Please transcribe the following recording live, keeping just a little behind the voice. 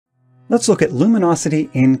Let's look at luminosity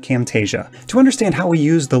in Camtasia. To understand how we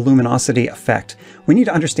use the luminosity effect, we need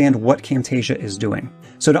to understand what Camtasia is doing.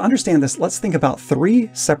 So to understand this, let's think about 3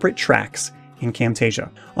 separate tracks in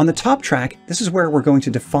Camtasia. On the top track, this is where we're going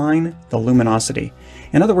to define the luminosity.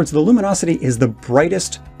 In other words, the luminosity is the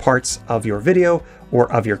brightest parts of your video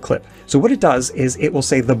or of your clip. So what it does is it will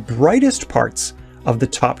say the brightest parts of the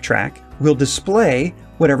top track will display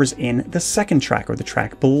whatever's in the second track or the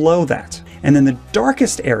track below that. And then the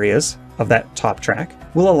darkest areas of that top track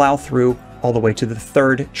will allow through all the way to the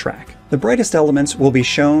third track. The brightest elements will be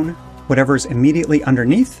shown whatever's immediately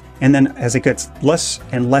underneath, and then as it gets less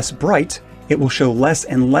and less bright, it will show less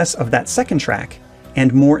and less of that second track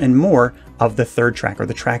and more of the third track or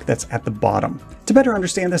the track that's at the bottom. To better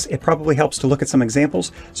understand this, it probably helps to look at some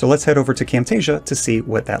examples. So let's head over to Camtasia to see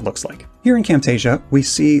what that looks like. Here in Camtasia,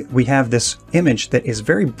 we have this image that is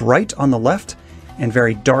very bright on the left and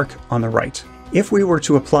very dark on the right. If we were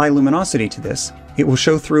to apply luminosity to this, it will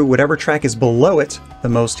show through whatever track is below it the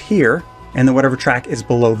most here, and then whatever track is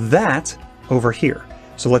below that over here.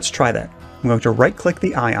 So let's try that. I'm going to right click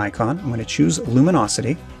the eye icon. I'm going to choose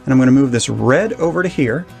luminosity, and I'm going to move this red over to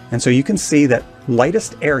here. And so you can see that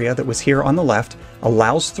lightest area that was here on the left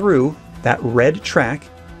allows through that red track,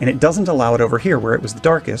 and it doesn't allow it over here where it was the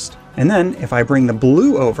darkest. And then if I bring the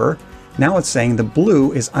blue over, now it's saying the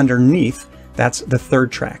blue is underneath. That's the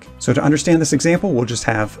third track. So to understand this example, we'll just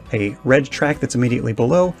have a red track that's immediately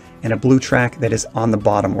below and a blue track that is on the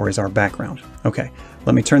bottom or is our background. Okay,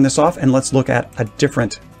 let me turn this off and let's look at a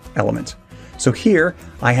different element. So here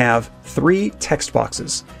I have 3 text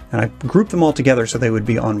boxes, and I grouped them all together so they would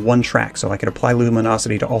be on one track so I could apply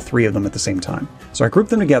luminosity to all 3 of them at the same time. So I grouped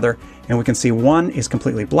them together and we can see one is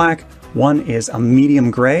completely black, one is a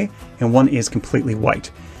medium gray, and one is completely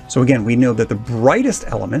white. So again, we know that the brightest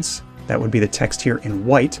elements, that would be the text here in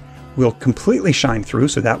white, will completely shine through,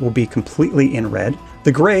 so that will be completely in red.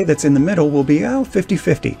 The gray that's in the middle will be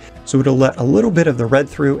 50-50, so it'll let a little bit of the red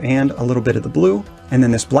through and a little bit of the blue, and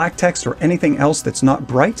then this black text or anything else that's not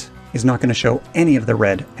bright is not going to show any of the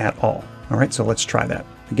red at all. All right, so let's try that.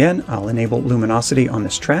 Again, I'll enable luminosity on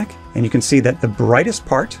this track, and you can see that the brightest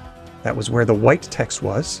part, that was where the white text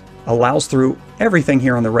was, allows through everything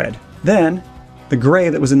here on the red. Then the gray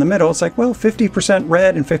that was in the middle, it's like, well, 50%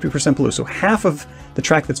 red and 50% blue. So half of the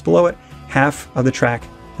track that's below it, half of the track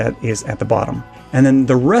that is at the bottom. And then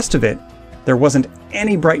the rest of it, there wasn't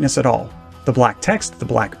any brightness at all. The black text, the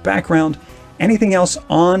black background, anything else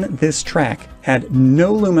on this track had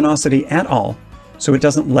no luminosity at all. So it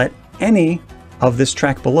doesn't let any of this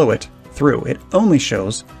track below it through. It only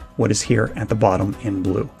shows what is here at the bottom in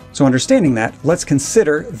blue. So understanding that, let's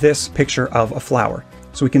consider this picture of a flower.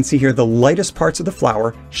 So we can see here the lightest parts of the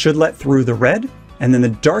flower should let through the red, and then the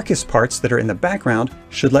darkest parts that are in the background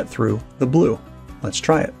should let through the blue. Let's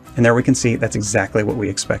try it. And there we can see that's exactly what we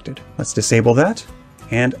expected. Let's disable that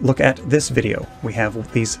and look at this video. We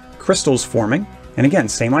have these crystals forming. And again,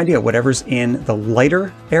 same idea, whatever's in the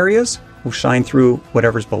lighter areas will shine through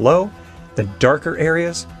whatever's below. The darker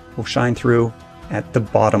areas will shine through at the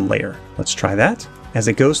bottom layer. Let's try that. As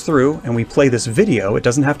it goes through and we play this video, it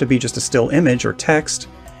doesn't have to be just a still image or text.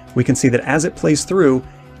 We can see that as it plays through,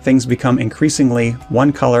 things become increasingly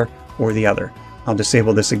one color or the other. I'll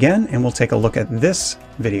disable this again and we'll take a look at this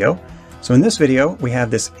video. So in this video, we have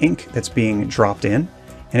this ink that's being dropped in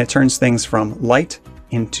and it turns things from light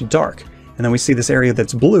into dark. And then we see this area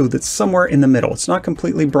that's blue that's somewhere in the middle. It's not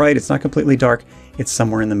completely bright, it's not completely dark, it's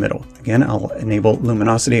somewhere in the middle. Again, I'll enable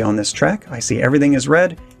luminosity on this track. I see everything is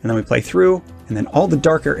red, and then we play through, and then all the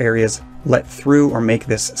darker areas let through or make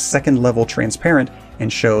this second level transparent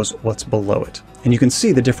and shows what's below it. And you can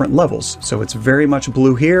see the different levels. So it's very much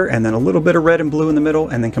blue here, and then a little bit of red and blue in the middle,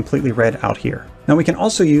 and then completely red out here. Now we can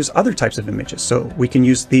also use other types of images. So we can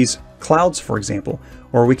use these clouds, for example,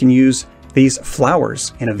 or we can use these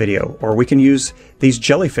flowers in a video, or we can use these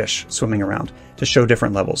jellyfish swimming around to show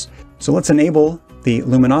different levels. So let's enable the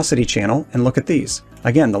luminosity channel and look at these.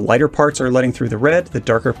 Again, the lighter parts are letting through the red, the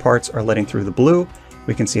darker parts are letting through the blue.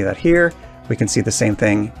 We can see that here. We can see the same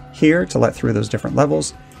thing here to let through those different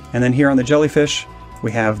levels. And then here on the jellyfish,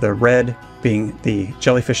 we have the red being the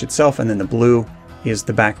jellyfish itself, and then the blue is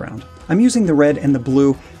the background. I'm using the red and the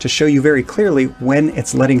blue to show you very clearly when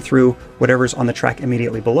it's letting through whatever's on the track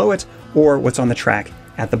immediately below it or what's on the track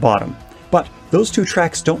at the bottom. But those 2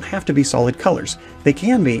 tracks don't have to be solid colors. They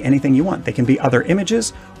can be anything you want. They can be other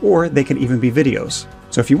images, or they could even be videos.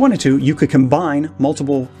 So if you wanted to, you could combine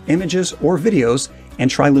multiple images or videos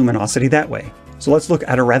and try luminosity that way. So let's look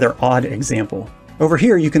at a rather odd example. Over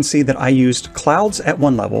here, you can see that I used clouds at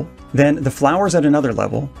one level, then the flowers at another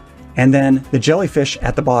level, and then the jellyfish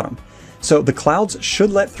at the bottom. So the clouds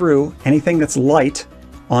should let through anything that's light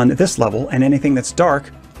on this level and anything that's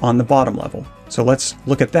dark on the bottom level. So let's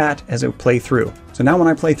look at that as it play through. So now when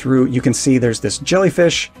I play through, you can see there's this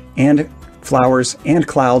jellyfish and flowers and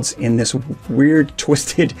clouds in this weird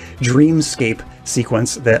twisted dreamscape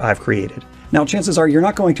sequence that I've created. Now, chances are you're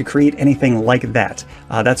not going to create anything like that.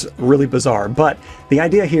 That's really bizarre, but the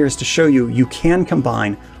idea here is to show you you can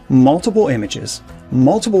combine multiple images,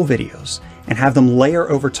 multiple videos, and have them layer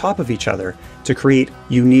over top of each other to create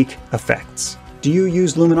unique effects. Do you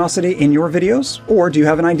use luminosity in your videos, or do you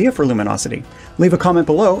have an idea for luminosity? Leave a comment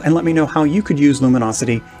below and let me know how you could use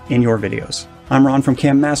luminosity in your videos. I'm Ron from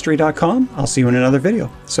CamMastery.com. I'll see you in another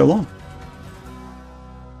video. So long.